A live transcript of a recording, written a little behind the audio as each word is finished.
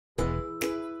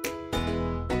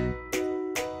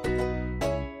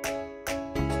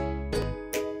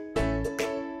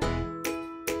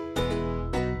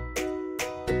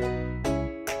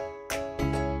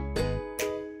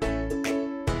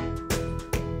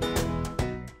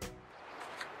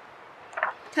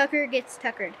Tucker Gets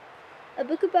Tuckered, a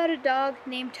book about a dog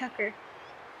named Tucker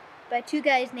by two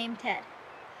guys named Ted.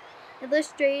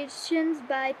 Illustrations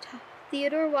by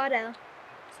Theodore Waddell.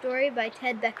 Story by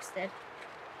Ted Beckstead.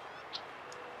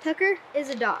 Tucker is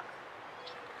a dog.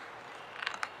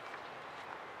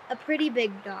 A pretty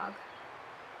big dog.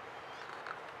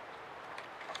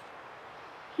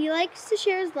 He likes to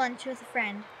share his lunch with a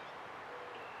friend,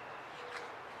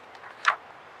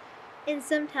 and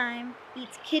sometimes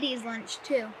eats Kitty's lunch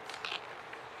too.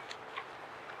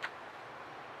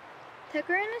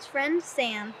 Tucker and his friend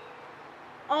Sam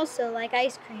also like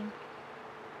ice cream.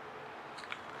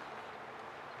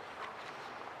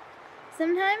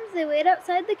 Sometimes they wait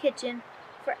outside the kitchen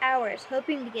for hours,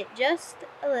 hoping to get just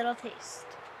a little taste.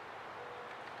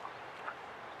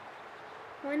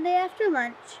 One day after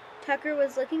lunch, Tucker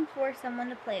was looking for someone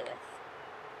to play with.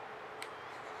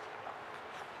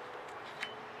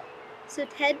 So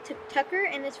Ted took Tucker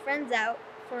and his friends out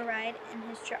for a ride in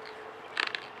his truck.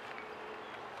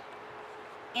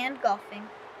 And golfing.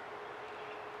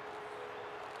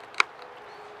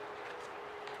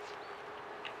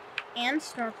 And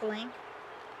snorkeling.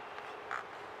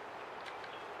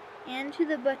 And to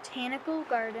the botanical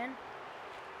garden.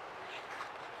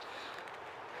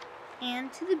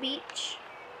 And to the beach.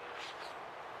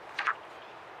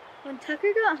 When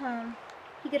Tucker got home,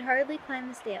 he could hardly climb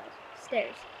the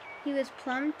stairs. He was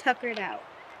plumb tuckered out.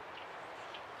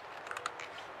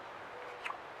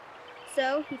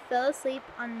 So he fell asleep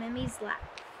on Mimi's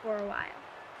lap for a while.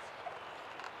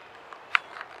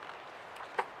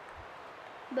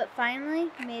 But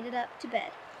finally made it up to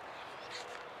bed.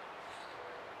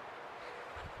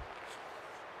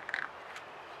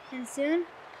 And soon,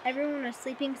 everyone was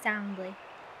sleeping soundly.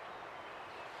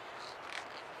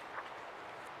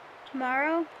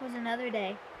 Tomorrow was another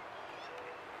day.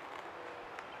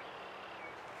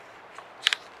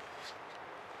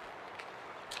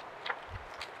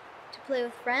 To play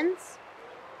with friends,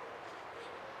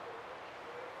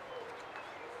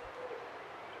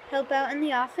 help out in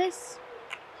the office,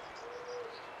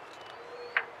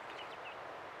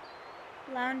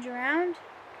 lounge around,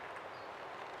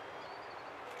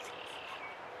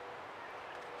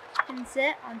 and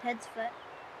sit on Ted's foot.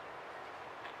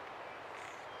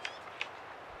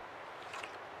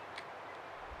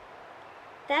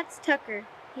 That's Tucker.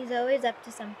 He's always up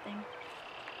to something.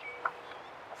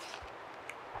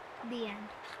 The end.